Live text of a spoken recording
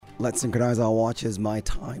Let's synchronize our watches. My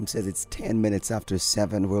time says it's 10 minutes after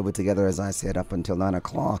 7. We'll be together, as I said, up until 9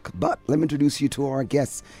 o'clock. But let me introduce you to our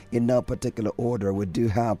guests in no particular order. We do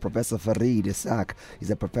have Professor Farid Essack.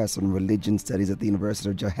 He's a professor in religion studies at the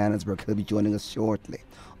University of Johannesburg. He'll be joining us shortly.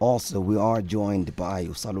 Also, we are joined by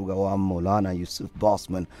Usalugawam Moulana Yusuf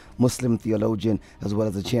Bosman, Muslim theologian, as well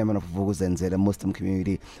as the chairman of Vukuzenzele, the Muslim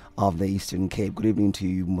community of the Eastern Cape. Good evening to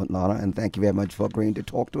you, Moulana, and thank you very much for agreeing to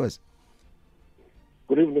talk to us.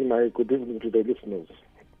 Good evening, Mike. Good evening to the listeners.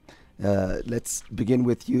 Let's begin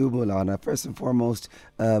with you, Moulana. First and foremost,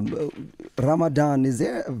 Ramadan, is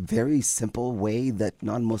there a very simple way that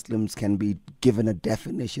non-Muslims can be given a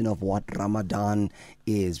definition of what Ramadan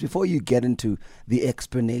is? Before you get into the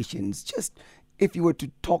explanations, just if you were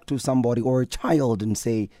to talk to somebody or a child and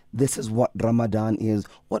say, this is what Ramadan is,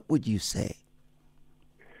 what would you say?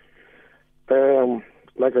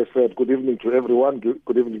 Like I said, good evening to everyone.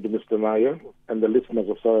 Good evening to Mr. Naya and the listeners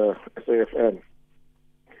of SAFN.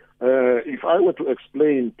 If I were to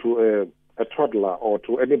explain to a toddler or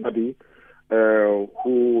to anybody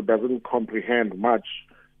who doesn't comprehend much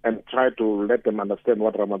and try to let them understand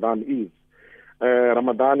what Ramadan is,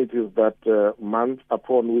 Ramadan, it is that month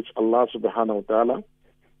upon which Allah subhanahu wa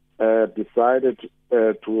ta'ala decided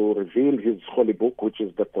to reveal His holy book, which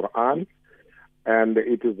is the Quran, and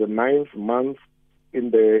it is the 9th month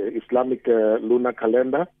in the Islamic lunar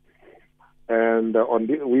calendar. And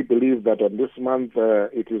we believe that on this month,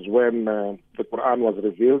 it is when the Quran was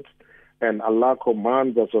revealed, and Allah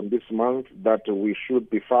commands us on this month that we should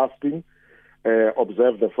be fasting,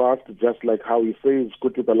 observe the fast, just like how He says,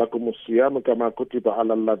 كُتِبَ لَكُمُ الصِّيَامُ كَمَا كُتِبَ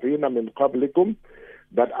عَلَى الَّذِينَ مِنْ قَبْلِكُمْ,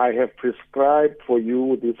 that I have prescribed for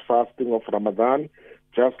you this fasting of Ramadan,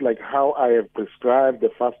 just like how I have prescribed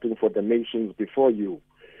the fasting for the nations before you.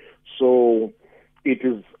 So it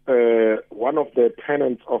is one of the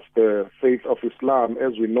tenets of the faith of Islam,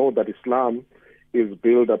 as we know that Islam is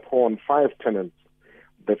built upon 5 tenets.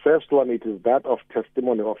 The first one, it is that of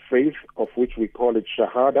testimony of faith, of which we call it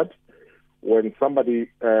shahadat. When somebody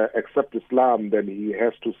accepts Islam, then he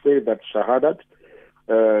has to say that shahadat,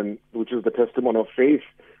 which is the testimony of faith.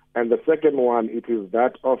 And the second one, it is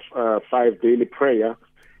that of 5 daily prayer.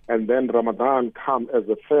 And then Ramadan comes as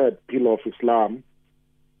the third pillar of Islam.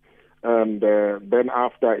 And then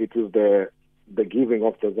after, it is the giving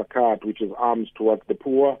of the zakat, which is alms towards the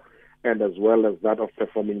poor, and as well as that of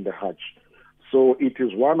performing the Hajj. So it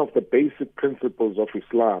is one of the basic principles of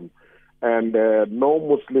Islam. And no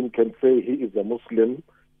Muslim can say he is a Muslim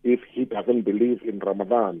if he doesn't believe in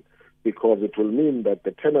Ramadan, because it will mean that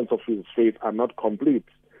the tenets of his faith are not complete.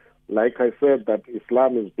 Like I said, that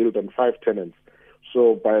Islam is built on 5 tenets.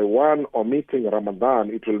 So by one omitting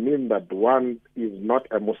Ramadan, it will mean that one is not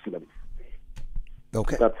a Muslim.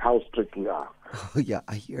 Okay. That's how strict we are. Oh, yeah,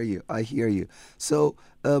 I hear you. So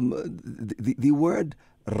the word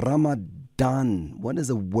Ramadan, what does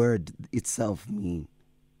the word itself mean?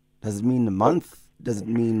 Does it mean a month? Does it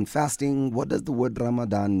mean fasting? What does the word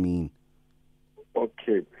Ramadan mean?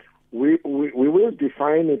 Okay. We will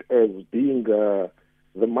define it as being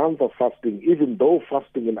the month of fasting, even though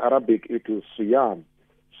fasting in Arabic, it is siyam.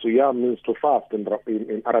 Siyam means to fast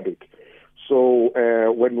in Arabic. So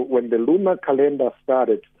when the lunar calendar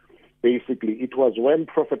started, basically, it was when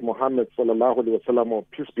Prophet Muhammad sallallahu alaihi wasallam, or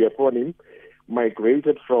peace be upon him,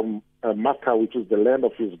 migrated from Makkah, which is the land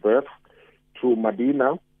of his birth, to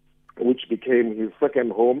Medina, which became his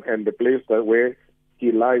second home and the place where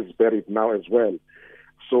he lies buried now as well.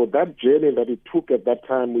 So that journey that he took at that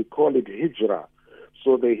time, we call it hijrah.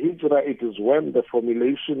 So the hijrah, it is when the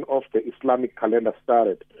formulation of the Islamic calendar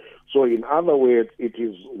started. So in other words, it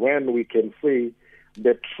is when we can say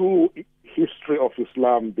the true history of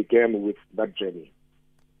Islam began with that journey.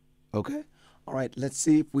 Okay. All right. Let's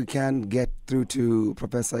see if we can get through to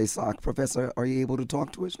Professor Essack. Professor, are you able to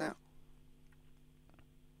talk to us now?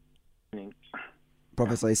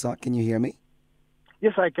 Professor Essack, can you hear me?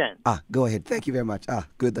 Yes, I can. Go ahead. Thank you very much.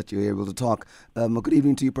 Good that you're able to talk. Good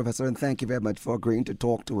evening to you, Professor, and thank you very much for agreeing to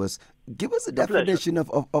talk to us. Give us a definition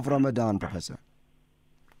of Ramadan, Professor.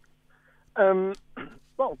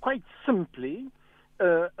 Well, quite simply,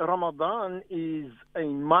 Ramadan is a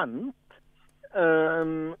month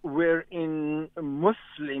wherein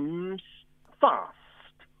Muslims fast.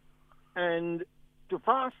 And to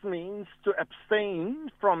fast means to abstain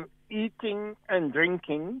from eating and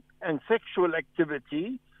drinking and sexual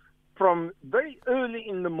activity from very early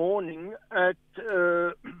in the morning at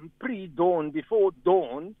pre-dawn, before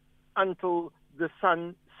dawn, until the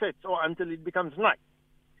sun sets or until it becomes night.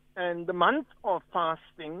 And the month of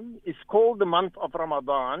fasting is called the month of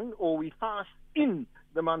Ramadan, or we fast in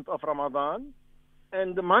the month of Ramadan.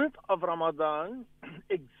 And the month of Ramadan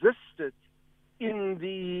existed in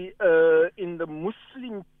the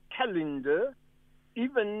Muslim calendar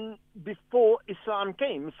even before Islam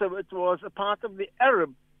came. So it was a part of the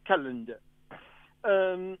Arab calendar.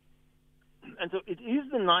 And so it is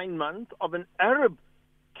the 9 month of an Arab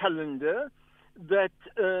calendar that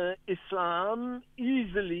Islam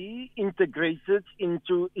easily integrated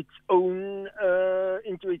into its own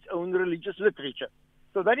religious literature.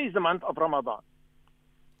 So that is the month of Ramadan.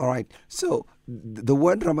 All right. So the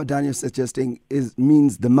word Ramadan you're suggesting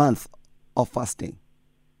means the month of fasting.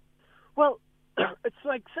 Well, it's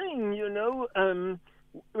like saying,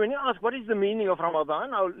 when you ask what is the meaning of Ramadan,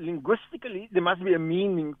 now linguistically there must be a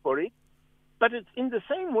meaning for it. But it's in the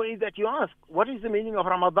same way that you ask, what is the meaning of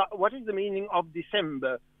Ramadan? What is the meaning of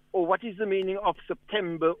December? Or what is the meaning of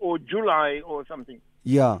September or July or something?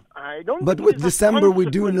 Yeah. I don't. But with December, we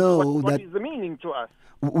do know what is the meaning to us?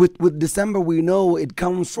 With December, we know it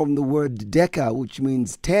comes from the word Deca, which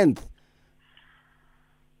means 10th.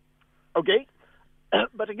 Okay.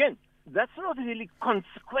 But again, that's not really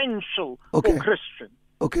consequential for Christians.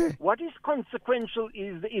 Okay. What is consequential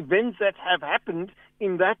is the events that have happened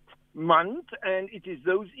in that month, and it is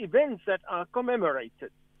those events that are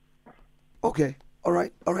commemorated. Okay. All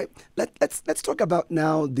right. Let's talk about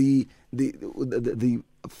now the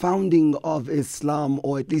founding of Islam,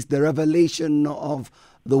 or at least the revelation of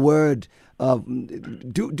the word.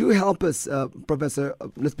 Do help us, Professor.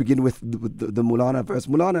 Let's begin with the Moulana verse.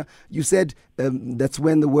 Moulana, you said that's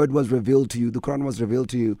when the word was revealed to you. The Quran was revealed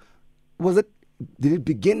to you. Did it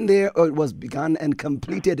begin there, or it was begun and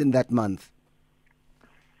completed in that month?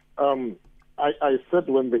 I said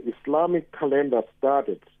when the Islamic calendar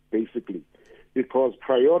started, basically, because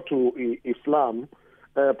prior to Islam,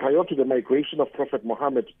 prior to the migration of Prophet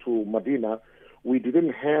Muhammad to Medina, we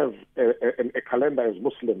didn't have a calendar as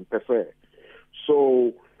Muslim per se.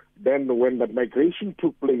 So then when the migration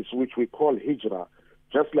took place, which we call Hijrah,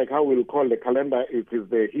 just like how we'll call the calendar, it is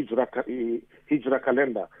the Hijrah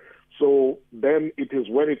calendar. So then it is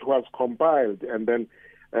when it was compiled, and then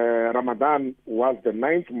Ramadan was the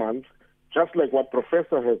 9th month, just like what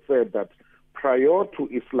Professor has said, that prior to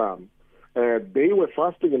Islam, they were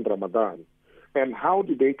fasting in Ramadan. And how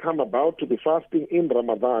did they come about to be fasting in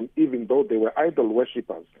Ramadan, even though they were idol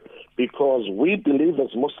worshippers? Because we believe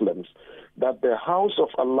as Muslims that the house of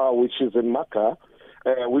Allah, which is in Mecca,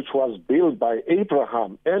 which was built by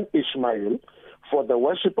Abraham and Ishmael for the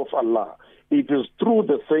worship of Allah, it is through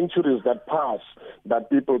the centuries that passed that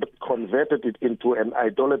people converted it into an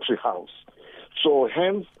idolatry house. So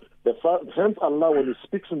hence Allah, when He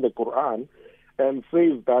speaks in the Quran and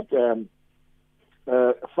says that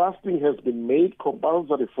fasting has been made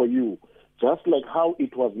compulsory for you, just like how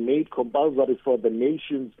it was made compulsory for the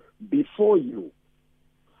nations before you.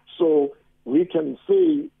 So we can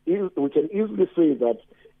easily say that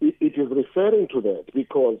it is referring to that,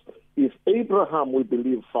 because if Abraham, we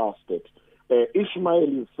believe, fasted, Ishmael,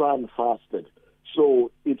 his son, fasted.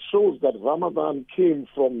 So it shows that Ramadan came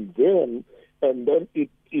from them, and then it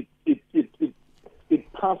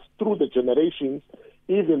passed through the generations,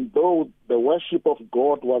 even though the worship of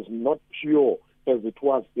God was not pure as it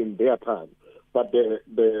was in their time. But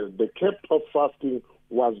the kept of fasting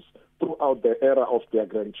was throughout the era of their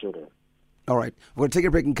grandchildren. All right. We'll take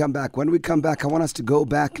a break and come back. When we come back, I want us to go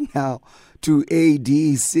back now to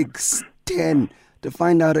AD 610 to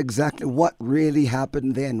find out exactly what really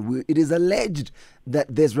happened then. It is alleged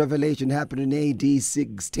that this revelation happened in AD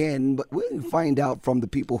 610, but we'll find out from the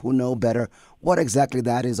people who know better what exactly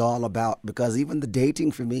that is all about, because even the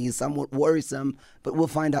dating for me is somewhat worrisome, but we'll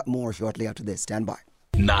find out more shortly after this. Stand by.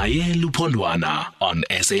 Naye Lupondwana on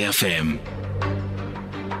SAFM.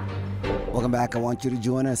 Welcome back. I want you to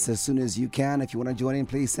join us as soon as you can. If you want to join in,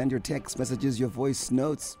 please send your text messages, your voice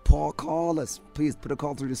notes. Call us. Please put a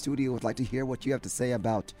call through the studio. We'd like to hear what you have to say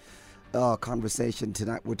about our conversation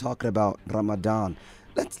tonight. We're talking about Ramadan.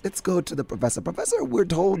 Let's go to the professor. Professor, we're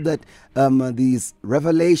told that these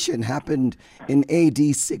revelation happened in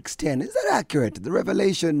AD 610. Is that accurate? The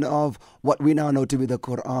revelation of what we now know to be the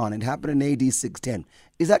Quran, it happened in AD 610.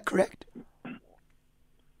 Is that correct?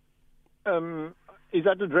 Is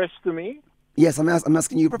that addressed to me? Yes, I'm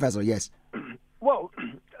asking you, Professor, yes. Well,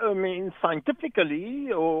 I mean,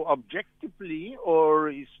 scientifically or objectively or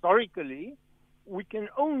historically, we can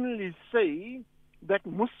only say that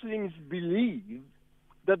Muslims believe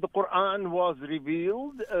that the Quran was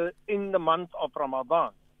revealed in the month of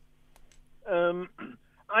Ramadan.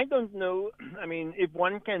 I don't know, I mean, if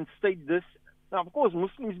one can state this. Now, of course,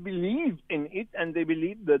 Muslims believe in it, and they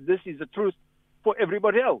believe that this is the truth for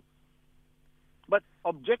everybody else. But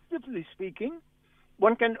objectively speaking,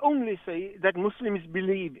 one can only say that Muslims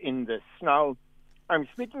believe in this. Now, I'm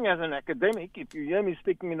speaking as an academic. If you hear me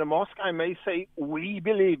speaking in a mosque, I may say we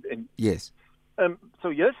believe in. Yes. So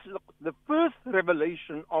yes, the first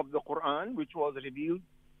revelation of the Quran, which was revealed,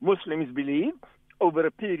 Muslims believe, over a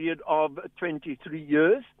period of 23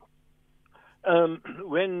 years,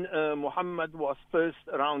 when Muhammad was first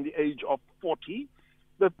around the age of 40.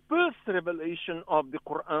 The first revelation of the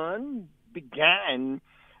Quran began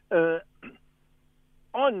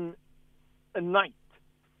on a night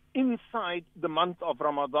inside the month of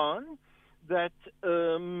Ramadan that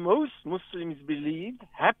most Muslims believe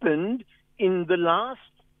happened in the last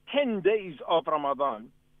 10 days of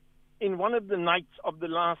Ramadan, in one of the nights of the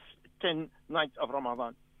last 10 nights of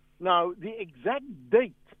Ramadan. Now, the exact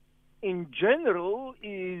date in general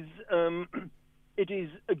is, it is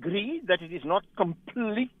agreed that it is not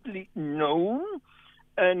completely known,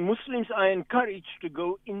 and Muslims are encouraged to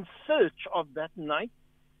go in search of that night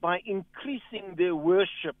by increasing their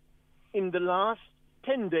worship in the last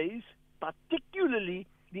 10 days, particularly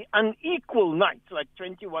the unequal nights like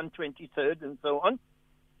 21, 23rd, and so on.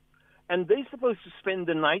 And they're supposed to spend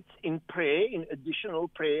the night in prayer, in additional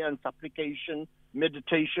prayer and supplication,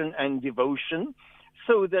 meditation and devotion,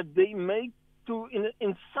 so that they may,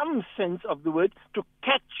 in some sense of the word, to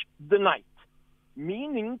catch the night,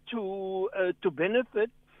 meaning to benefit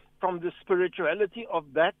from the spirituality of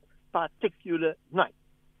that particular night.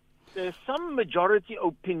 There's some majority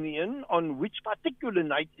opinion on which particular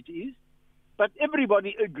night it is, but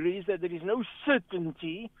everybody agrees that there is no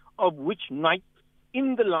certainty of which night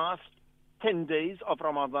in the last 10 days of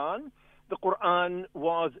Ramadan the Quran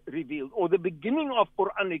was revealed, or the beginning of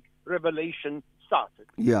Quranic revelation started.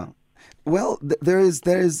 Yeah. Well, there is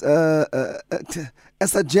a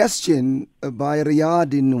suggestion by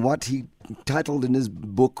Riyadh in what he titled in his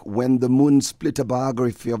book, When the Moon Split, a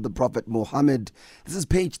biography of the Prophet Muhammad. This is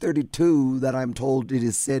page 32 that I'm told it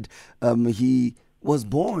is said he was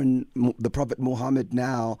born, the Prophet Muhammad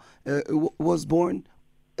now, was born...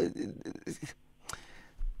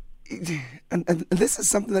 And this is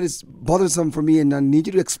something that is bothersome for me, and I need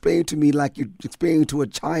you to explain to me like you're explaining to a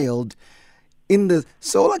child. In the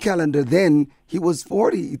solar calendar, then, he was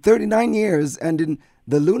 39 years, and in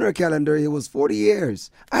the lunar calendar, he was 40 years.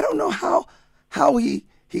 I don't know how he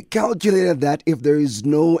calculated that if there is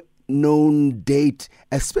no known date,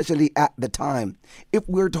 especially at the time. If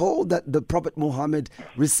we're told that the Prophet Muhammad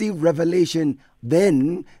received revelation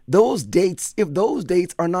then, those dates, if those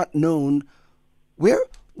dates are not known, where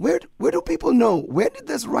do people know? Where did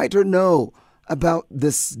this writer know about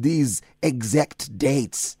these exact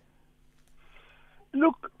dates?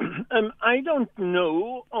 Look, I don't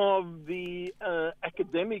know of the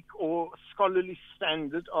academic or scholarly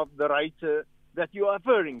standard of the writer that you are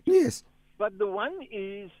referring to. Yes. But the one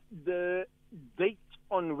is the date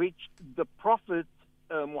on which the Prophet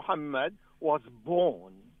Muhammad was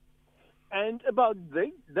born. And about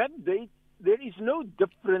that date, there is no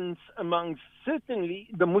difference amongst certainly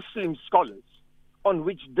the Muslim scholars on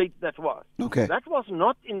which date that was. Okay. That was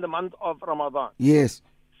not in the month of Ramadan. Yes.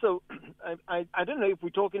 So I don't know if we're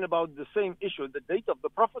talking about the same issue, the date of the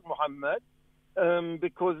Prophet Muhammad,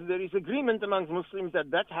 because there is agreement amongst Muslims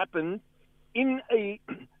that happened in a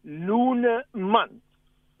lunar month.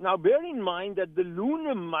 Now, bear in mind that the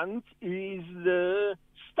lunar month is the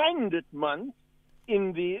standard month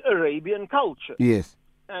in the Arabian culture. Yes.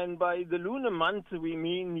 And by the lunar month, we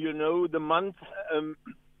mean,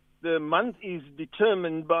 the month is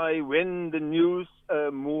determined by when the new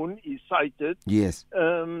moon is sighted. Yes.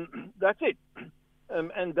 That's it.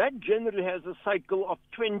 And that generally has a cycle of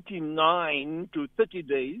 29 to 30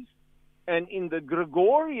 days. And in the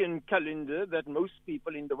Gregorian calendar that most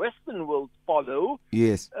people in the Western world follow,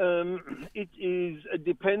 yes, it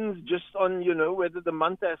depends just on, whether the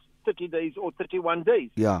month has 30 days or 31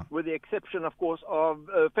 days. Yeah. With the exception, of course, of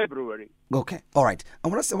February. Okay. All right. I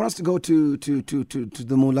want us to go to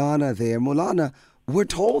the Moulana there. Moulana, we're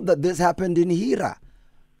told that this happened in Hira.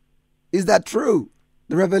 Is that true?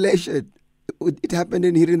 The revelation, it happened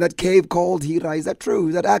in Hira, in that cave called Hira. Is that true?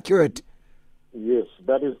 Is that accurate? Yes,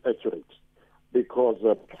 that is accurate. Because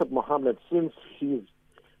Prophet Muhammad, since his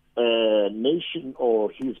nation or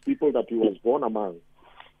his people that he was born among,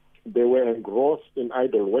 they were engrossed in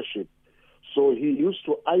idol worship. So he used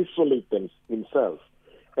to isolate himself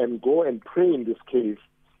and go and pray in this cave,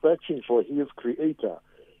 searching for his creator.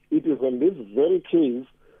 It is in this very cave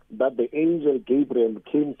that the angel Gabriel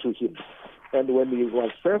came to him. And when he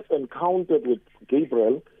was first encountered with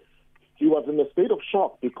Gabriel, he was in a state of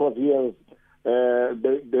shock because he has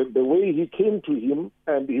the way he came to him,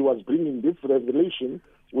 and he was bringing this revelation,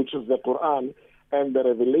 which is the Quran, and the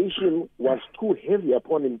revelation was too heavy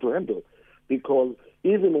upon him to handle, because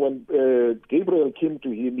even when Gabriel came to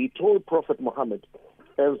him, he told Prophet Muhammad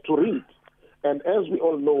as to read. And as we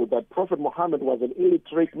all know, that Prophet Muhammad was an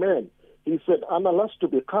illiterate man. He said, Ana lastu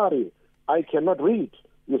biqari, I cannot read.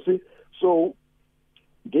 You see? So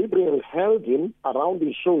Gabriel held him around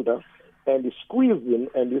his shoulder and he squeezed him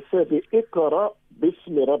and he said, Iqra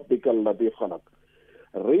bismi rabbika alladhi khalaq.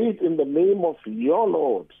 Read in the name of your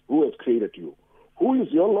Lord who has created you. Who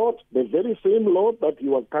is your Lord? The very same Lord that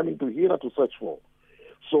you are coming to Hira to search for.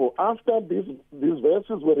 So after these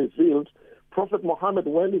verses were revealed, Prophet Muhammad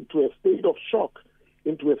went into a state of shock,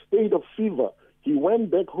 into a state of fever. He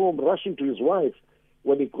went back home rushing to his wife.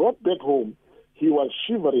 When he got back home, he was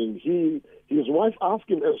shivering. His wife asked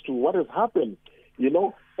him as to what has happened,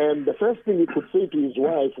 and the first thing he could say to his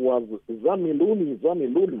wife was, Zamiluni,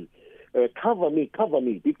 Zamiluni, cover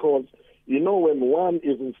me, because, when one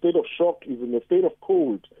is in a state of shock, is in a state of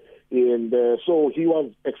cold. And so he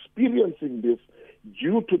was experiencing this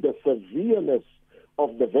due to the severeness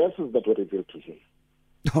of the verses that were revealed to him.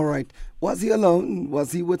 All right. Was he alone?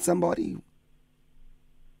 Was he with somebody?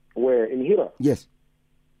 Where? In Hira? Yes.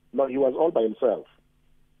 No, he was all by himself.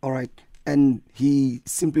 All right. And he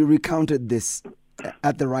simply recounted this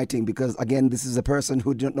at the writing because, again, this is a person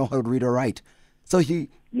who didn't know how to read or write. So he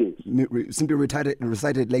simply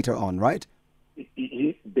recited later on, right?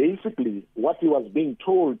 He basically, what he was being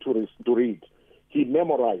told to read, he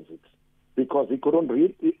memorized it because he couldn't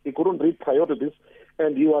read. He couldn't read prior to this,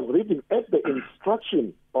 and he was reading at the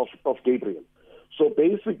instruction of Gabriel. So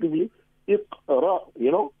basically,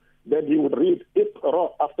 Iqra, then he would read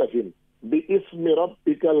Iqra after him. Bi-ismi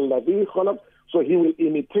rabbika alladhi khalaq. So he will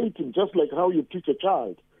imitate him just like how you teach a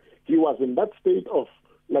child. He was in that state of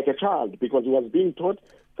like a child because he was being taught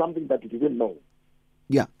something that he didn't know.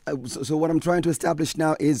 Yeah. So what I'm trying to establish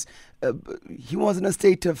now is he was in a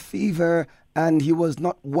state of fever and he was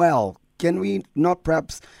not well. Can we not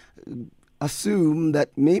perhaps assume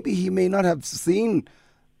that maybe he may not have seen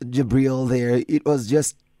Jibreel there? It was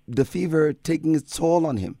just the fever taking its toll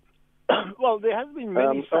on him. Well, there has been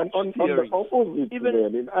many such on theories. the opposite,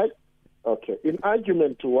 in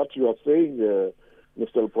argument to what you are saying,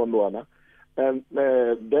 Mr. Pondwana, and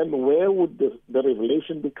then where would the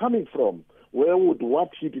revelation be coming from? Where would what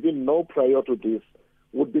he didn't know prior to this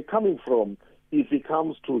would be coming from if he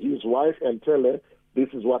comes to his wife and tell her this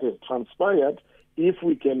is what has transpired, if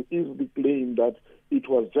we can easily claim that it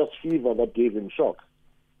was just fever that gave him shock?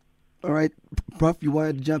 All right. Prof, you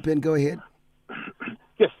wanted to jump in? Go ahead.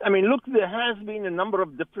 Yes, look, there has been a number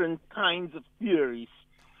of different kinds of theories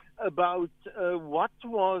about what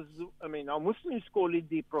was, our Muslims call it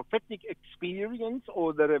the prophetic experience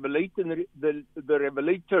or the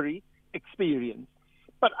revelatory experience.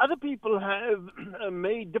 But other people have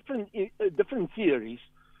made different theories,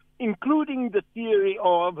 including the theory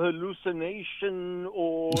of hallucination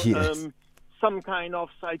or some kind of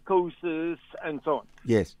psychosis and so on.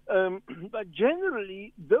 Yes. But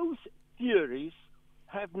generally, those theories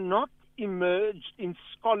have not emerged in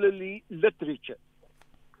scholarly literature.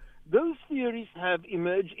 Those theories have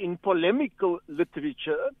emerged in polemical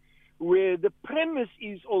literature where the premise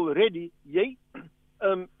is already,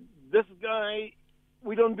 this guy,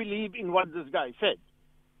 we don't believe in what this guy said.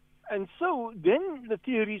 And so then the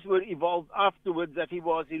theories were evolved afterwards that he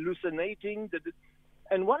was hallucinating.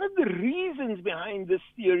 And one of the reasons behind this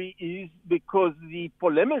theory is because the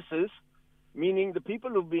polemicists, meaning the people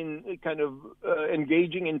who've been kind of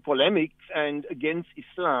engaging in polemics and against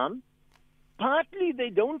Islam, partly they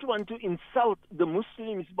don't want to insult the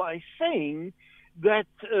Muslims by saying that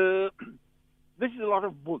this is a lot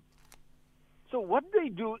of bull. So what they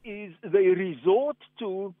do is they resort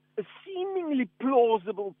to a seemingly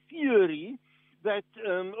plausible theory that,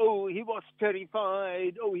 he was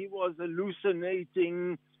terrified, he was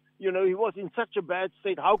hallucinating, he was in such a bad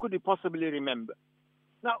state, how could he possibly remember?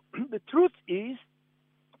 Now, the truth is,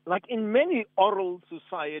 like in many oral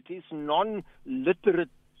societies,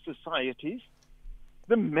 non-literate societies,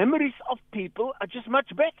 the memories of people are just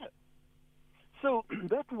much better. So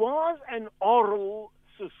that was an oral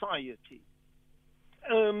society.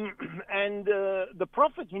 And the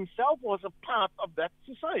Prophet himself was a part of that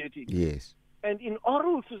society. Yes. And in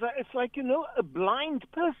oral society, it's like, a blind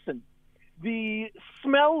person. The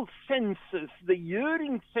smell senses, the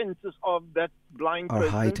hearing senses of that blind person are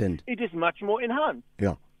heightened. It is much more enhanced.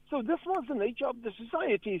 Yeah. So this was the nature of the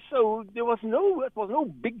society. So it was no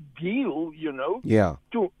big deal,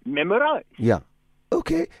 to memorize. Yeah.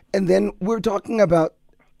 Okay. And then we're talking about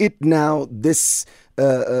it now, this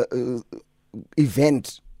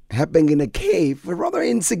event happening in a cave, a rather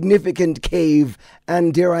insignificant cave,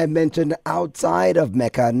 and dare I mention, outside of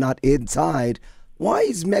Mecca, not inside. Why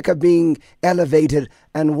is Mecca being elevated,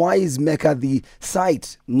 and why is Mecca the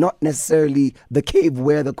site, not necessarily the cave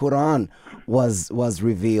where the Quran was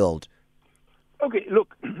revealed? Okay,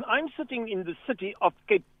 look, I'm sitting in the city of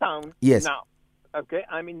Cape Town now. Okay,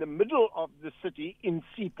 I'm in the middle of the city in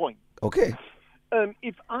Sea Point. Okay.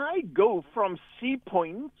 If I go from Sea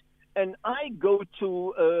Point and I go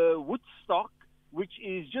to Woodstock, which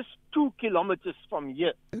is just 2 kilometers from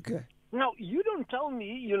here. Okay. Now, you don't tell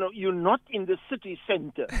me, you're not in the city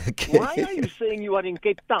center. Okay. Why are you saying you are in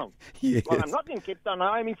Cape Town? Yes. Well, I'm not in Cape Town,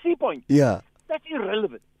 I'm in Sea Point. Yeah. That's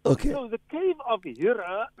irrelevant. Okay. So the cave of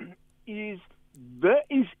Hira is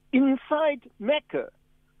inside Mecca.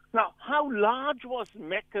 Now, how large was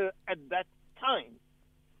Mecca at that time?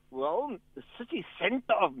 Well, the city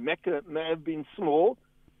center of Mecca may have been small,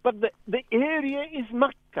 but the area is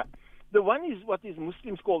Mecca. The one is what is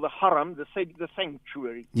Muslims call the Haram, the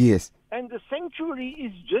sanctuary. Yes. And the sanctuary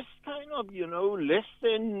is just kind of,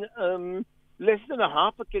 less than a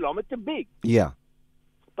half a kilometer big. Yeah.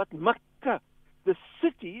 But Mecca, the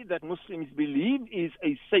city that Muslims believe is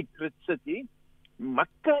a sacred city,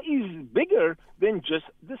 Mecca is bigger than just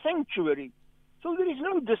the sanctuary. So there is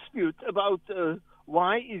no dispute about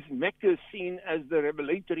why is Mecca seen as the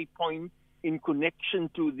revelatory point in connection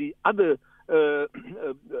to the other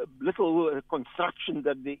little construction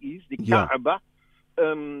that there is, the Kaaba,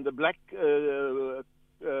 the black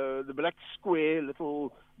square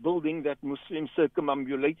little building that Muslims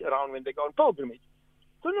circumambulate around when they go on pilgrimage.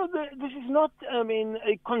 So no, this is not,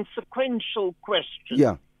 a consequential question.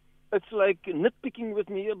 Yeah. It's like nitpicking with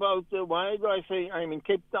me about why do I say I'm in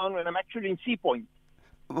Cape Town when I'm actually in Sea Point.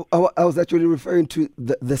 I was actually referring to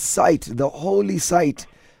the site, the holy site.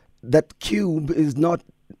 That cube is not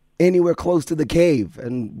anywhere close to the cave.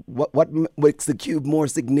 And what makes the cube more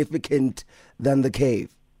significant than the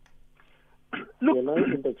cave? Look,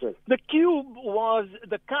 the cube was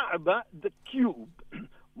the Kaaba, the cube.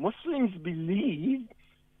 Muslims believe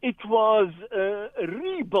it was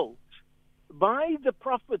rebuilt by the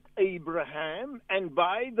Prophet Abraham and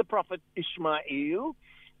by the Prophet Ishmael.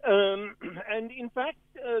 And in fact,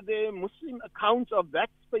 the Muslim account of that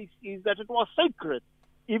space is that it was sacred.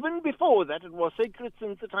 Even before that, it was sacred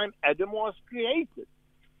since the time Adam was created.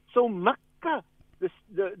 So Mecca,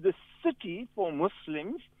 the city for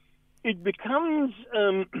Muslims, it becomes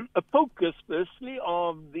a focus, firstly,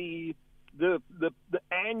 of the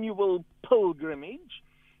annual pilgrimage.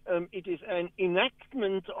 It is an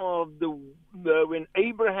enactment of when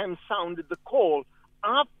Abraham sounded the call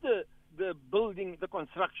after the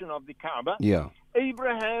construction of the Kaaba. Yeah.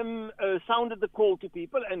 Abraham sounded the call to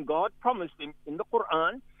people, and God promised him in the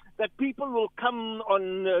Quran that people will come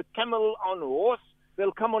on camel, on horse,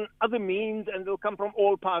 they'll come on other means, and they'll come from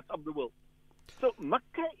all parts of the world. So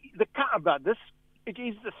Mecca, the Kaaba, it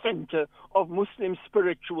is the center of Muslim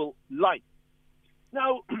spiritual life.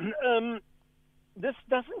 Now, this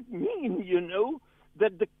doesn't mean,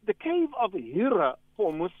 that the cave of Hira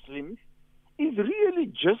for Muslims is really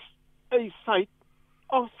just a site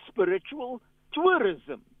of spiritual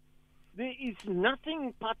tourism. There is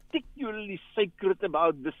nothing particularly sacred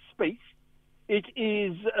about this space. It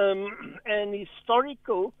is an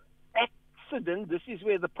historical accident. This is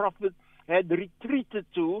where the Prophet had retreated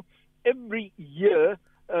to every year,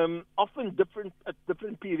 often at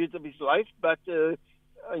different periods of his life, but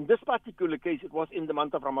in this particular case, it was in the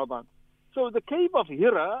month of Ramadan. So the cave of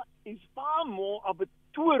Hira is far more of a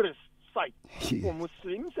tourist site for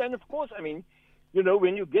Muslims. And of course, when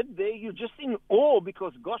you get there, you're just in awe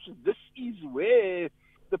because, gosh, this is where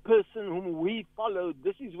the person whom we followed,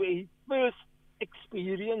 this is where he first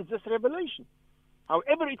experienced this revelation.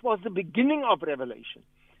 However, it was the beginning of revelation.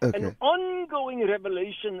 Okay. An ongoing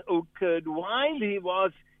revelation occurred while he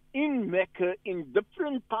was in Mecca, in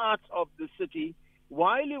different parts of the city,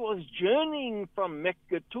 while he was journeying from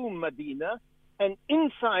Mecca to Medina and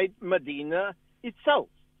inside Medina itself.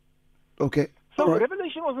 Okay. So right.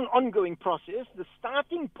 revelation was an ongoing process. The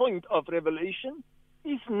starting point of revelation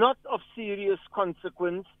is not of serious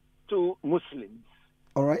consequence to Muslims.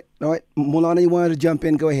 All right. Moulana, you wanted to jump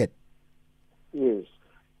in? Go ahead. Yes.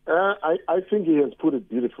 I think he has put it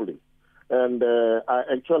beautifully. And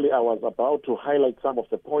I was about to highlight some of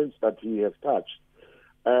the points that he has touched.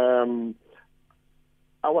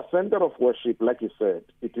 Our center of worship, like he said,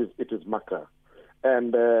 it is Makkah.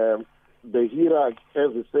 And the Hira,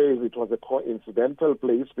 as he says, it was a coincidental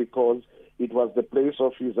place because it was the place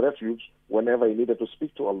of his refuge whenever he needed to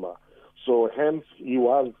speak to Allah. So hence he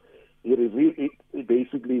got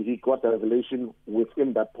the revelation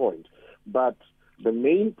within that point. But the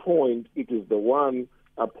main point, it is the one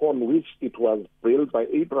upon which it was built by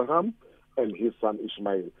Abraham and his son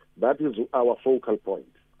Ishmael. That is our focal point.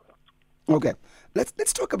 Okay,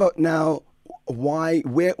 let's talk about now where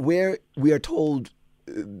we are told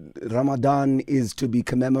Ramadan is to be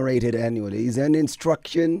commemorated annually. Is there an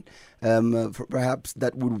instruction perhaps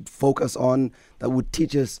that would focus on, that would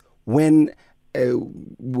teach us when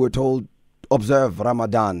we're told observe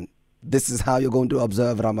Ramadan? This is how you're going to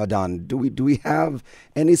observe Ramadan. Do we have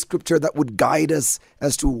any scripture that would guide us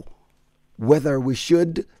as to whether we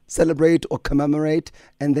should celebrate or commemorate,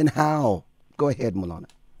 and then how? Go ahead, Moulana.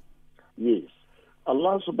 Yes.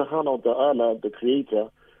 Allah subhanahu wa ta'ala, the Creator,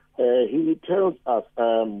 He tells us,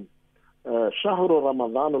 شهر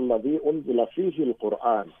رمضان الذي أنزل فيه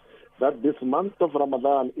القرآن, that this month of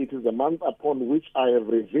Ramadan, it is the month upon which I have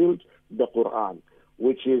revealed the Quran,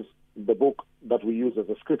 which is the book that we use as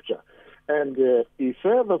a scripture. And he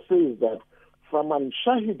further says that فَمَنْ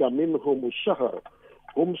شَهِدَ مِنْهُمُ الشَّهْرَ,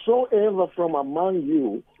 whomsoever from among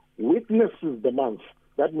you witnesses the month,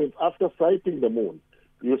 that means after sighting the moon,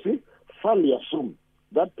 you see, فَلْيَصُمْ,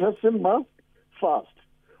 that person must fast.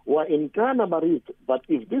 وَإِنْ كَانَ مَرِيض, but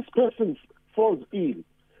if this person falls ill,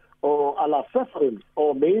 or ala suffering,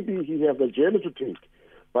 or maybe he has a journey to take.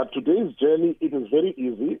 But today's journey, it is very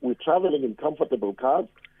easy. We're traveling in comfortable cars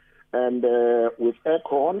and with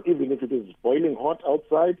aircon, even if it is boiling hot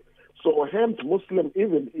outside. So hence, Muslim,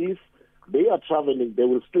 even if they are traveling, they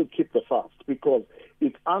will still keep the fast, because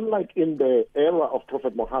it's unlike in the era of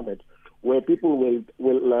Prophet Muhammad, where people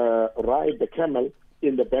will ride the camel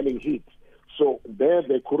in the burning heat. So there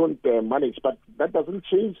they couldn't manage, but that doesn't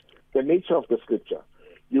change the nature of the scripture.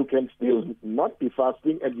 You can still not be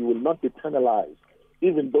fasting and you will not be penalized,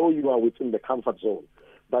 even though you are within the comfort zone.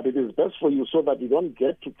 But it is best for you so that you don't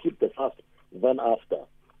get to keep the fast then after.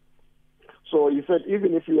 So he said,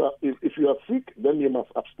 even if you are sick, then you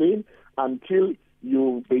must abstain until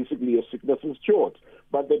your sickness is cured.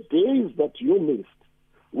 But the days that you missed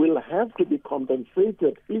will have to be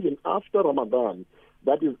compensated even after Ramadan.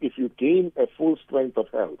 That is, if you gain a full strength of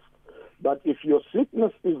health. But if your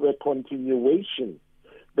sickness is a continuation,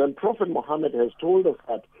 then Prophet Muhammad has told us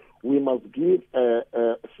that we must give a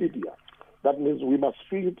fidya. That means we must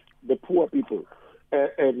feed the poor people.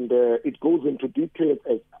 And it goes into details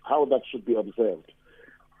as how that should be observed.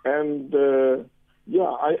 And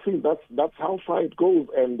I think that's how far it goes.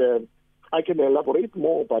 And I can elaborate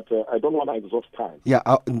more, but I don't want to exhaust time. Yeah,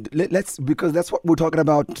 let's, because that's what we're talking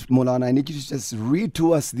about, Moulana. I need you to just read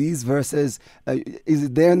to us these verses. Is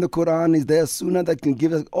it there in the Quran? Is there a Sunnah that can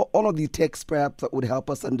give us all of these texts, perhaps, that would help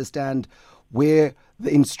us understand where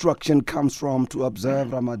the instruction comes from to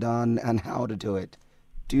observe Ramadan and how to do it?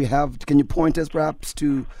 Can you point us perhaps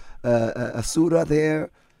to a surah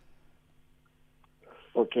there?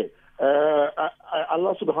 Okay.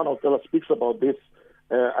 Allah subhanahu wa ta'ala speaks about this,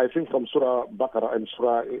 I think from Surah Baqarah and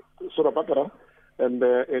Surah Baqarah and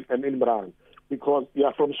Imran. Because,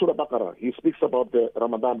 from Surah Baqarah, he speaks about the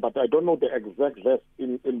Ramadan, but I don't know the exact verse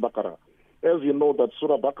in Baqarah. As you know, that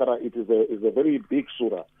Surah Baqarah, it is a very big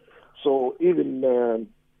surah. So even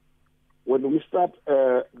when we start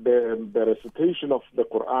the recitation of the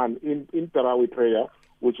Quran in Taraweeh prayer,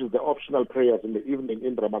 which is the optional prayers in the evening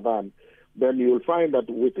in Ramadan, then you will find that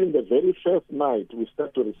within the very first night we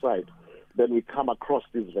start to recite, then we come across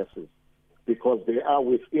these verses, because they are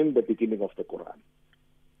within the beginning of the Quran.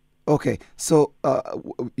 Okay, so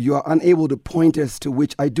you are unable to point us to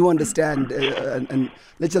which I do understand, and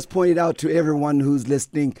let's just point it out to everyone who's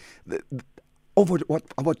listening. Over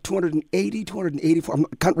about 280, 284,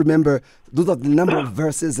 I can't remember. Those are the number of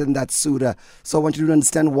verses in that surah. So I want you to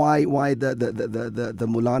understand why the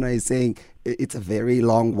Moulana is saying it's a very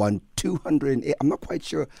long one. 208. I'm not quite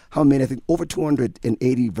sure how many. I think over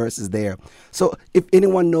 280 verses there. So if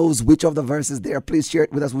anyone knows which of the verses there, please share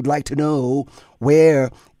it with us. We'd like to know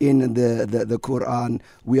where in the Quran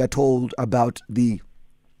we are told about the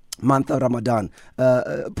month of Ramadan.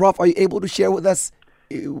 Prof, are you able to share with us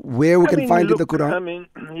where we can find in the Quran?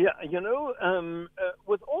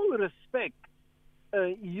 With all respect,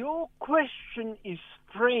 your question is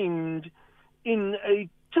framed in a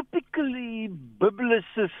typically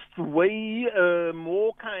biblicist way,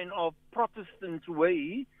 more kind of Protestant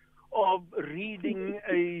way of reading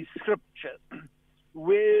a scripture,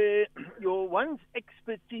 where one's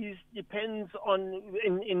expertise depends on,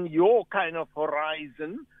 in your kind of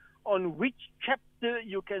horizon, on which chapter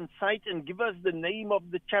you can cite and give us the name of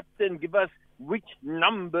the chapter and give us which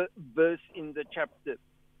number verse in the chapter.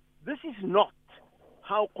 This is not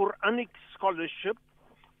how Quranic scholarship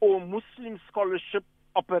or Muslim scholarship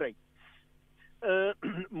operates.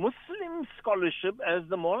 Muslim scholarship, as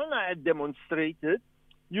the Moulana had demonstrated,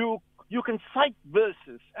 you can cite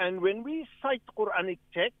verses. And when we cite Quranic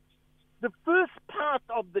texts, the first part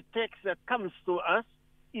of the text that comes to us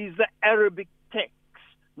is the Arabic text,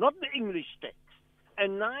 not the English text,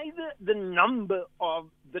 and neither the number of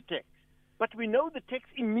the text. But we know the text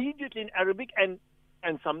immediately in Arabic, and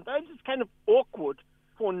sometimes it's kind of awkward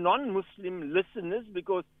for non-Muslim listeners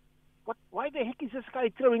because why the heck is this guy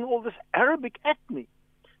throwing all this Arabic at me?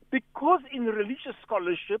 Because in religious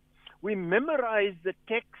scholarship, we memorize the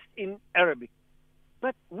text in Arabic.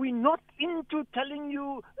 But we're not into telling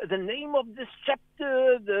you the name of this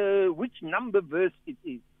chapter, which number verse it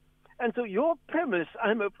is. And so your premise,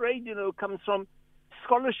 I'm afraid, comes from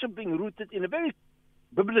scholarship being rooted in a very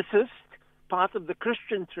biblicist part of the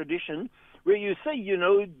Christian tradition, where you say,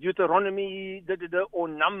 Deuteronomy, or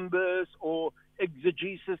Numbers, or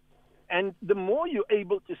exegesis. And the more you're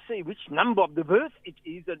able to say which number of the verse it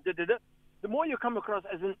is, the more you come across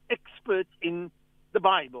as an expert in the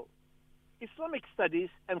Bible. Islamic studies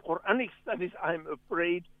and Quranic studies, I'm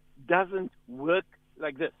afraid, doesn't work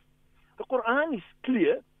like this. The Quran is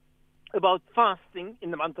clear about fasting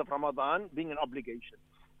in the month of Ramadan being an obligation.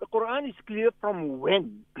 The Quran is clear from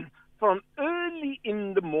when? From early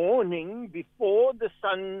in the morning, before the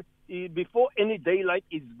sun, before any daylight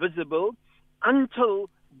is visible, until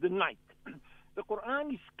the night. The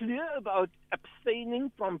Quran is clear about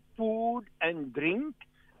abstaining from food and drink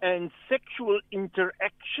and sexual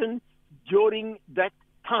interaction during that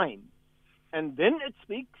time. And then it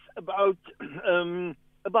speaks about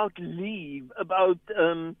leave, about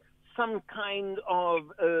some kind of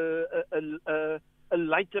a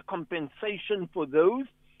lighter compensation for those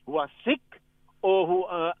who are sick or who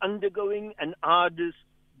are undergoing an arduous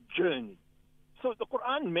journey. So the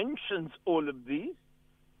Quran mentions all of these,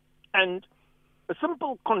 and a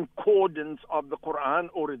simple concordance of the Quran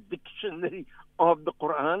or a dictionary of the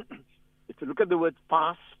Quran, if you look at the word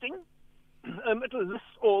fasting, it will list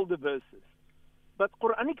all the verses. But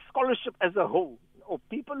Quranic scholarship as a whole, or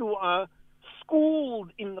people who are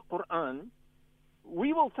schooled in the Quran,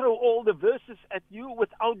 we will throw all the verses at you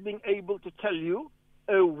without being able to tell you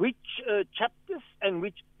which chapters and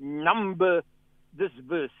which number this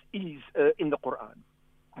verse is in the Quran.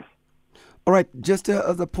 All right, just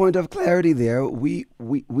as a point of clarity there, we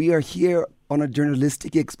are here on a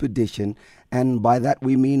journalistic expedition, and by that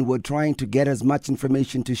we mean we're trying to get as much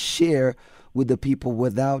information to share with the people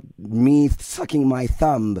without me sucking my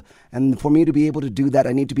thumb. And for me to be able to do that,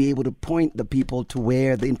 I need to be able to point the people to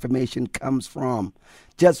where the information comes from.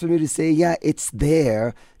 Just for me to say, yeah, it's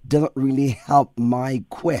there, doesn't really help my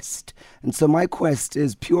quest. And so my quest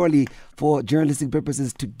is purely for journalistic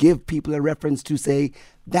purposes to give people a reference to say,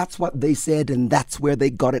 that's what they said and that's where they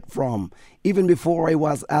got it from. Even before I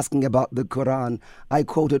was asking about the Quran, I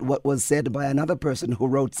quoted what was said by another person who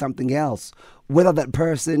wrote something else. Whether that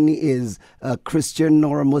person is a Christian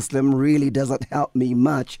or a Muslim really doesn't help me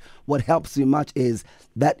much. What helps me much is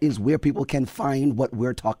that is where people can find what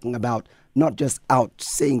we're talking about, not just out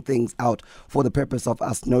saying things out for the purpose of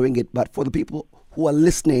us knowing it, but for the people who are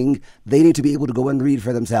listening, they need to be able to go and read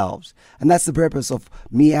for themselves. And that's the purpose of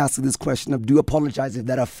me asking this question of, do apologize if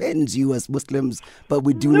that offends you as Muslims, but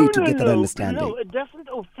we do need to get that understanding. No, it doesn't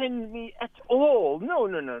offend me at all. No,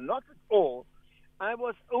 not at all. I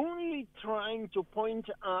was only trying to point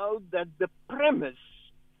out that the premise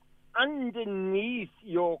underneath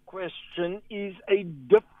your question is a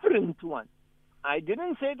different one. I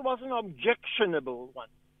didn't say it was an objectionable one.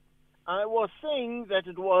 I was saying that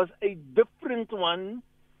it was a different one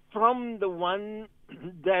from the one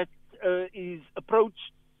that is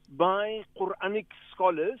approached by Quranic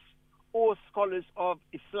scholars or scholars of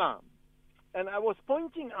Islam. And I was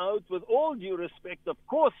pointing out, with all due respect, of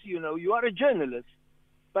course, you are a journalist,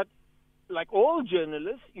 but like all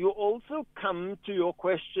journalists, you also come to your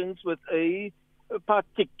questions with a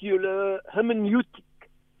particular hermeneutic.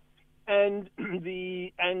 And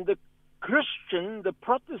the Christian, the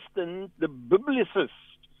Protestant, the biblicist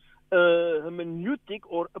hermeneutic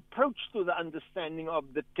or approach to the understanding of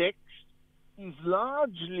the text is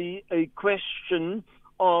largely a question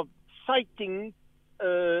of citing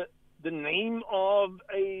the name of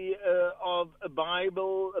a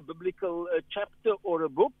Bible, a biblical chapter or a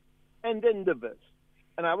book, and then the verse.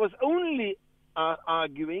 And I was only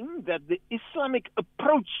arguing that the Islamic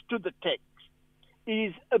approach to the text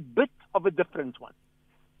is a bit of a different one.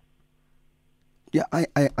 Yeah, I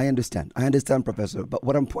understand. I understand, Professor. But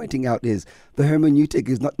what I'm pointing out is the hermeneutic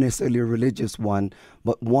is not necessarily a religious one,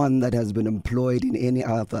 but one that has been employed in any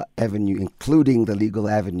other avenue, including the legal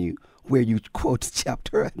avenue, where you quote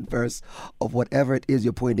chapter and verse of whatever it is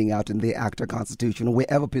you're pointing out in the Act or Constitution or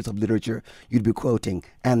wherever piece of literature you'd be quoting.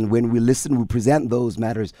 And when we listen, we present those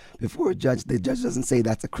matters before a judge. The judge doesn't say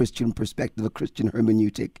that's a Christian perspective, a Christian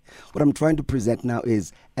hermeneutic. What I'm trying to present now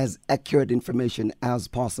is as accurate information as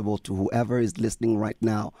possible to whoever is listening right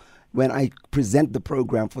now. When I present the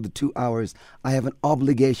program for the 2 hours, I have an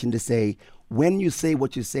obligation to say, when you say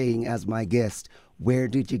what you're saying as my guest, where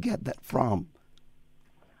did you get that from?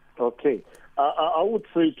 Okay. I would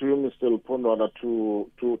say to you, Mr. Lupondwana,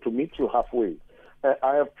 to meet you halfway.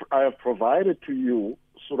 I have provided to you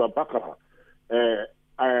Surah Baqarah.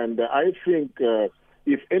 And I think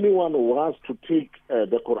if anyone was to take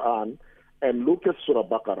the Quran and look at Surah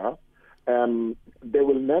Baqarah, they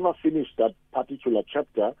will never finish that particular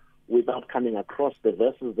chapter without coming across the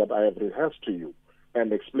verses that I have rehearsed to you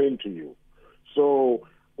and explained to you. So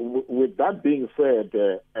with that being said,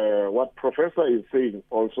 what Professor is saying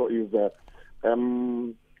also is that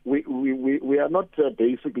we are not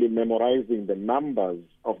basically memorizing the numbers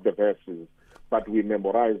of the verses, but we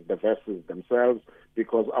memorize the verses themselves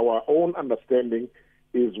because our own understanding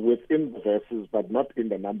is within the verses, but not in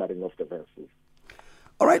the numbering of the verses.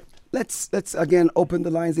 All right, let's again open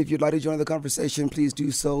the lines. If you'd like to join the conversation, please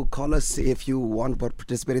do so. Call us if you want to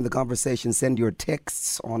participate in the conversation. Send your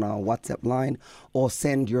texts on our WhatsApp line or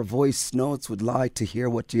send your voice notes. Would like to hear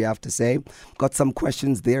what you have to say. Got some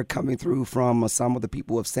questions there coming through from some of the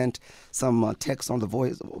people who have sent some text on the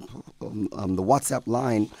voice the WhatsApp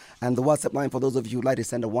line. And the WhatsApp line, for those of you who'd like to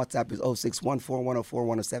send a WhatsApp, is 0614 104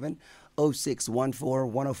 107.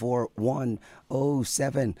 0614 104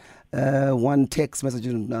 107. One text message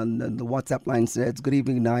on the WhatsApp line says, "Good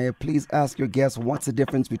evening, Naya. Please ask your guest what's the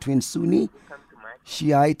difference between Sunni,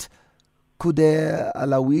 Shiite, Kude,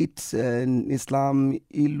 Alawite, and Islam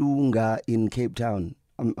Ilunga in Cape Town."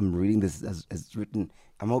 I'm reading this as written.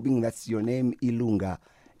 I'm hoping that's your name, Ilunga,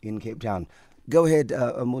 in Cape Town. Go ahead,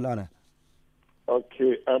 Moulana.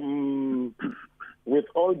 Okay. With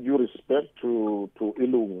all due respect to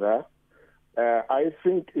Ilunga, I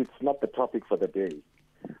think it's not the topic for the day.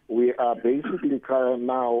 We are basically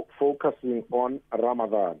now focusing on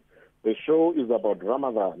Ramadan. The show is about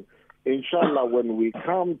Ramadan. Inshallah, when we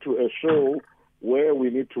come to a show where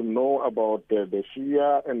we need to know about the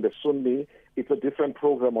Shia and the Sunni, it's a different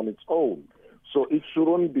program on its own. So it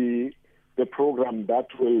shouldn't be the program that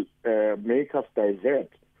will make us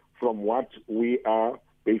divert from what we are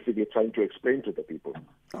basically trying to explain to the people.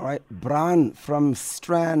 All right. Bran from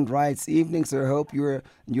Strand writes, "Evening, sir. Hope your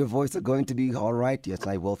voice are going to be all right." Yes,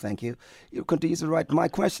 I will. Thank you. You continue to write, "My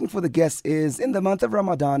question for the guest is, in the month of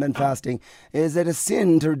Ramadan and fasting, is it a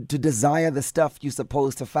sin to desire the stuff you're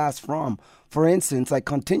supposed to fast from? For instance, I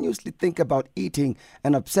continuously think about eating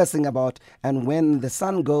and obsessing about, and when the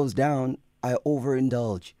sun goes down, I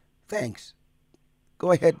overindulge. Thanks."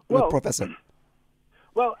 Go ahead, Professor.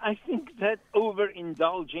 Well, I think that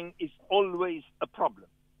overindulging is always a problem,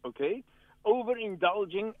 okay?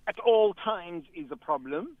 Overindulging at all times is a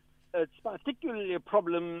problem. It's particularly a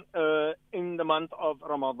problem in the month of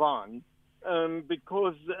Ramadan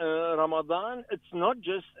because Ramadan, it's not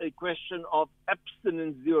just a question of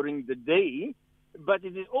abstinence during the day, but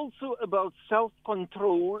it is also about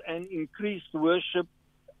self-control and increased worship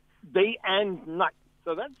day and night.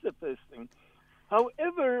 So that's the first thing.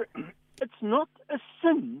 However, it's not a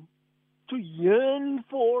sin to yearn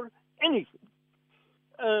for anything.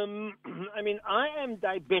 I am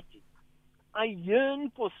diabetic. I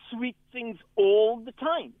yearn for sweet things all the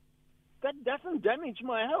time. That doesn't damage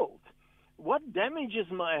my health. What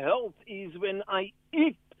damages my health is when I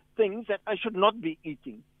eat things that I should not be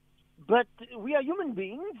eating. But we are human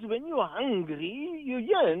beings. When you're hungry, you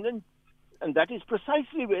yearn. And that is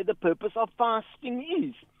precisely where the purpose of fasting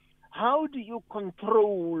is. How do you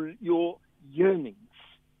control your yearnings?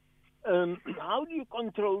 How do you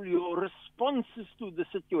control your responses to the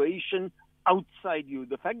situation outside you?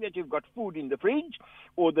 The fact that you've got food in the fridge,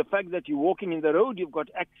 or the fact that you're walking in the road, you've got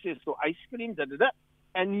access to ice cream,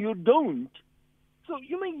 and you don't. So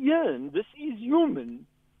you may yearn. This is human.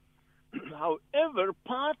 However,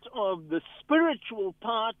 part of the spiritual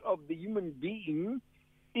part of the human being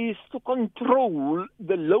is to control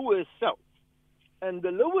the lower self. And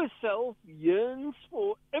the lower self yearns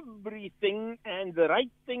for everything and the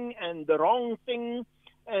right thing and the wrong thing,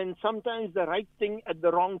 and sometimes the right thing at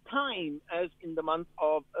the wrong time, as in the month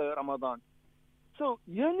of Ramadan. So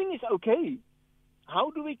yearning is okay.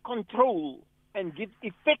 How do we control and give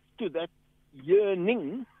effect to that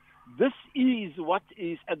yearning? This is what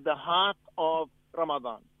is at the heart of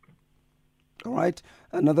Ramadan. All right.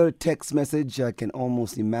 Another text message. I can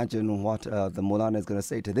almost imagine what the Moulana is going to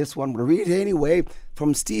say to this one. We'll read it anyway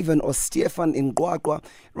from Stephen or Stefan in Gwagwa.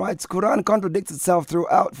 Writes, Quran contradicts itself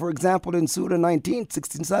throughout. For example, in Surah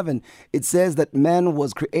 19:67, it says that man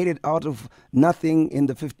was created out of nothing. In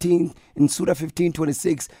Surah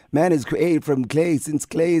 15:26, man is created from clay. Since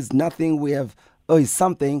clay is nothing, is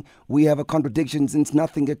something, we have a contradiction since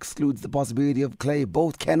nothing excludes the possibility of clay.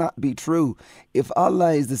 Both cannot be true. If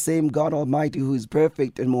Allah is the same God Almighty who is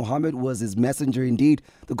perfect and Muhammad was his messenger indeed,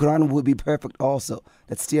 the Quran would be perfect also.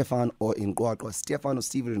 That's Stefan or in Guagua. Stefan or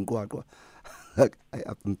Stephen in Guagua.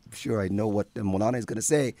 I'm sure I know what Moulana is going to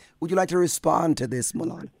say. Would you like to respond to this,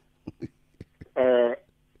 Moulana? I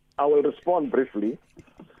will respond briefly,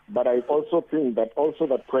 but I also think that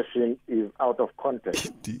that question is out of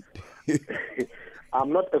context.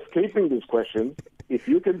 I'm not escaping these questions. If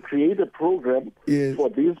you can create a program for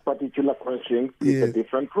these particular questions, it's a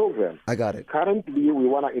different program. I got it. Currently, we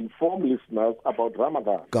want to inform listeners about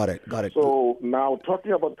Ramadan. Got it. So now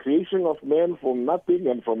talking about creation of men from nothing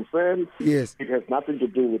and from sand, it has nothing to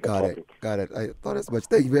do with the topic. Got it. I thought as much.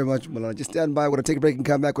 Thank you very much, Moulana. Just stand by. We're going to take a break and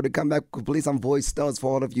come back. When we come back, we'll play some voice notes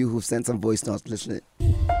for all of you who've sent some voice notes. Listen.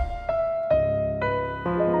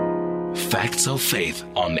 Facts of Faith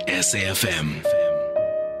on SAFM.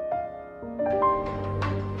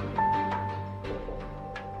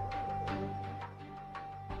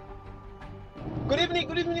 Good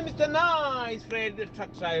evening, Mr. Nice, Fred, the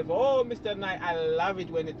truck driver. Oh, Mr. Nice, I love it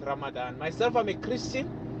when it's Ramadan. Myself, I'm a Christian,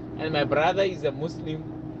 and my brother is a Muslim.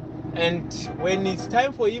 And when it's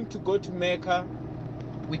time for him to go to Mecca,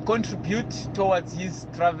 we contribute towards his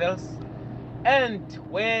travels. And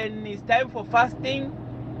when it's time for fasting,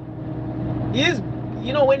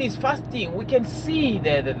 when he's fasting, we can see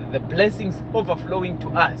the blessings overflowing to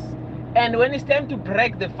us. And when it's time to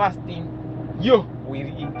break the fasting, we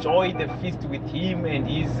enjoy the feast with him and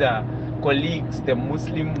his colleagues, the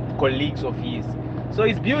Muslim colleagues of his. So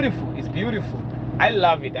it's beautiful. I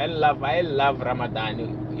love it. I love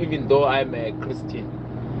Ramadan, even though I'm a Christian.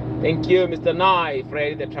 Thank you, Mr. Nai,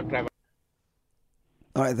 Fred, the truck driver.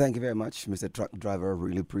 All right, thank you very much, Mr. Truck Driver.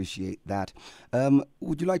 Really appreciate that.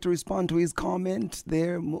 Would you like to respond to his comment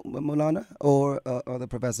there, Moulana, or the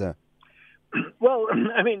professor? Well,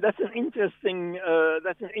 I mean, that's an interesting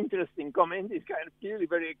comment. He's kind of clearly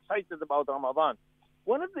very excited about Ramadan.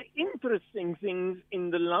 One of the interesting things in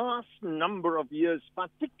the last number of years,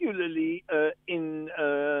 particularly in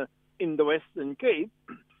the Western Cape,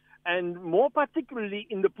 and more particularly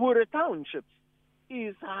in the poorer townships,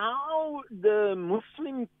 is how the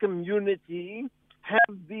Muslim community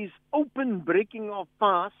have these open breaking of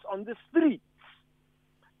fasts on the streets.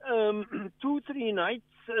 2-3 nights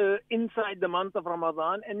inside the month of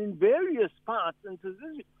Ramadan and in various parts.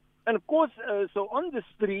 And of course, so on the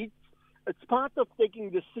streets, it's part of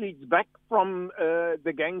taking the streets back from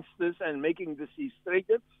the gangsters and making the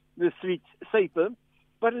streets safer.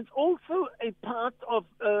 But it's also a part of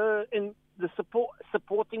in the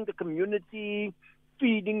supporting the community,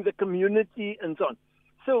 feeding the community, and so on.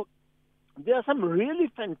 So there are some really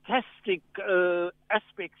fantastic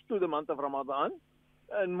aspects to the month of Ramadan.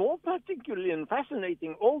 And more particularly and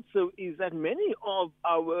fascinating also is that many of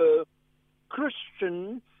our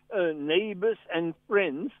Christian neighbors and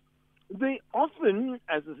friends, they often,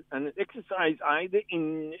 as an exercise either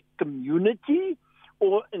in community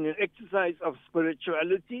or in an exercise of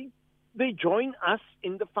spirituality, they join us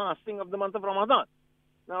in the fasting of the month of Ramadan.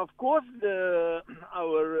 Now, of course,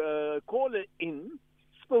 our caller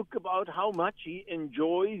spoke about how much he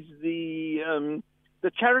enjoys the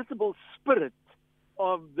charitable spirit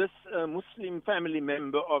of this Muslim family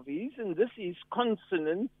member of his, and this is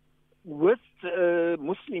consonant with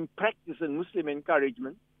Muslim practice and Muslim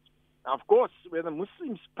encouragement. Now, of course, whether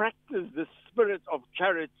Muslims practice the spirit of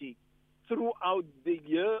charity throughout the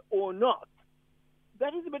year or not,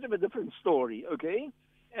 that is a bit of a different story, okay?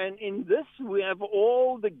 And in this, we have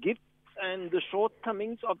all the gifts and the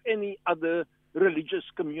shortcomings of any other religious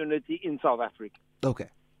community in South Africa. Okay.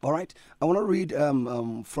 All right. I want to read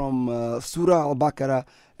from Surah Al-Baqarah,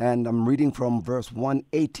 and I'm reading from verse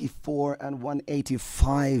 184 and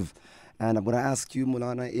 185. And I'm going to ask you,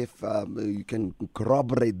 Moulana, if you can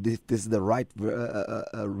corroborate this is the right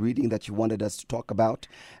reading that you wanted us to talk about.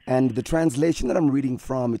 And the translation that I'm reading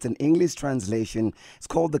from, it's an English translation. It's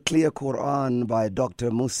called The Clear Quran by Dr.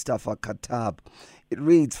 Mustafa Khattab. It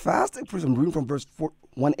reads, I'm reading from verse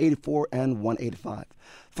 184 and 185.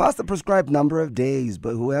 Fast the prescribed number of days,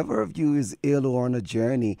 but whoever of you is ill or on a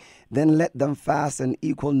journey, then let them fast an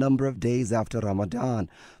equal number of days after Ramadan.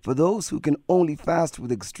 For those who can only fast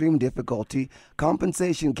with extreme difficulty,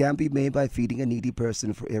 compensation can be made by feeding a needy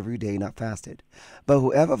person for every day not fasted. But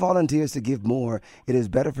whoever volunteers to give more, it is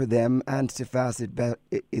better for them, and to fast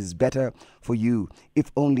it is better for you, if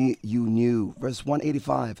only you knew. Verse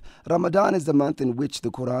 185, Ramadan is the month in which the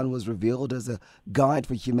Quran was revealed as a guide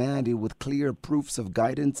for humanity with clear proofs of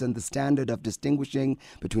guidance and the standard of distinguishing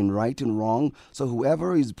between right and wrong. So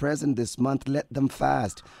whoever is present this month, let them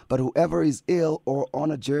fast. But whoever is ill or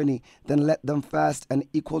on a journey, then let them fast an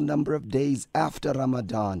equal number of days after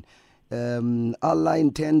Ramadan. Allah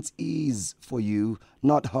intends ease for you,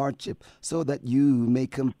 not hardship, so that you may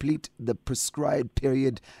complete the prescribed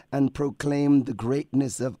period and proclaim the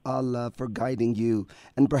greatness of Allah for guiding you,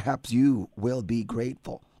 and perhaps you will be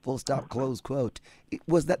grateful. Full stop, close quote.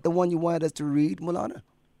 Was that the one you wanted us to read, Moulana?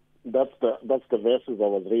 That's the verses I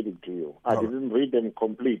was reading to you. I didn't read them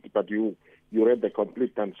complete, but you read the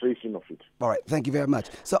complete translation of it. All right, thank you very much.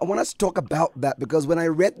 So I want us to talk about that, because when I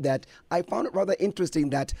read that, I found it rather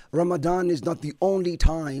interesting that Ramadan is not the only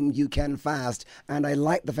time you can fast. And I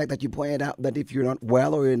like the fact that you pointed out that if you're not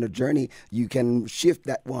well or in a journey, you can shift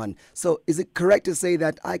that one. So is it correct to say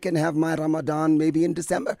that I can have my Ramadan maybe in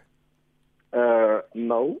December?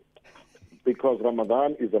 No, because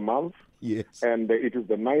Ramadan is a month. Yes. And it is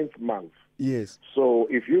the 9th month. Yes. So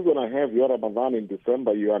if you're going to have your Ramadan in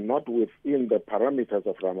December, you are not within the parameters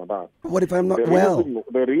of Ramadan. What if I'm not well?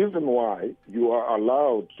 The reason why you are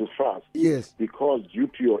allowed to fast, yes, because due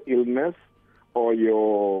to your illness or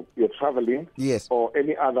your traveling, yes, or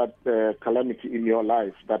any other calamity in your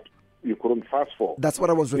life that you couldn't fast for. That's what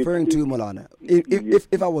I was referring to, Moulana.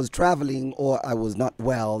 If I was traveling or I was not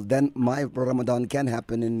well, then my Ramadan can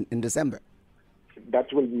happen in December.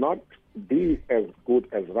 That will not be as good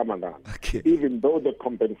as Ramadan, okay, even though the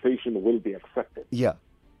compensation will be accepted. Yeah.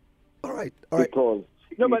 All right. Because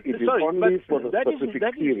it is only for the specific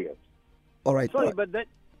period. All right. Sorry, but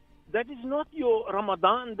that is not your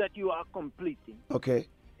Ramadan that you are completing. Okay.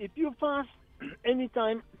 If you fast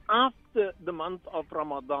anytime after the month of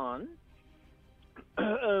Ramadan,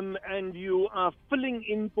 and you are filling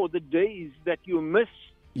in for the days that you missed,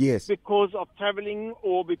 yes, because of traveling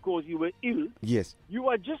or because you were ill, yes, you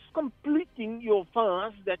are just completing your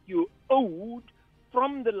fast that you owed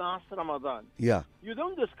from the last Ramadan. Yeah. You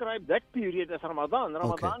don't describe that period as Ramadan.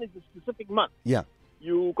 Ramadan is a specific month. Yeah.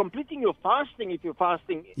 You completing your fasting if you're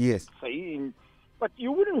fasting, yes, but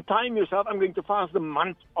you wouldn't time yourself, I'm going to fast the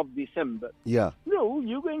month of December. Yeah. No,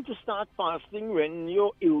 you're going to start fasting when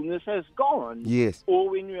your illness has gone. Yes. Or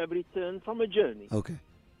when you have returned from a journey. Okay.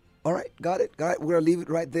 All right, got it. We're going to leave it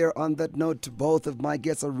right there on that note. To both of my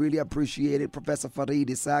guests, I really appreciate it. Professor Farid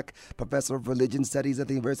Essack, Professor of Religion Studies at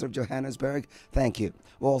the University of Johannesburg. Thank you.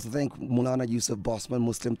 We also thank Moulana Yusuf Bosman,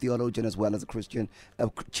 Muslim theologian, as well as a Christian,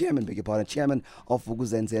 chairman of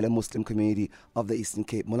Vukuzenzele Muslim community of the Eastern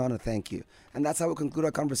Cape. Moulana, thank you. And that's how we conclude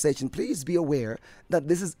our conversation. Please be aware that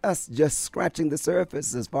this is us just scratching the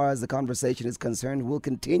surface as far as the conversation is concerned. We'll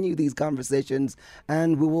continue these conversations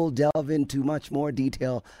and we will delve into much more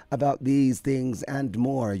detail about these things and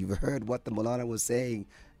more. You've heard what the Moulana was saying,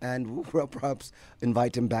 and we'll perhaps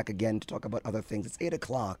invite him back again to talk about other things. It's 8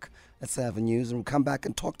 o'clock at 7 News, and we'll come back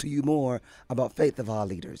and talk to you more about faith of our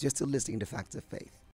leaders. You're still listening to Facts of Faith.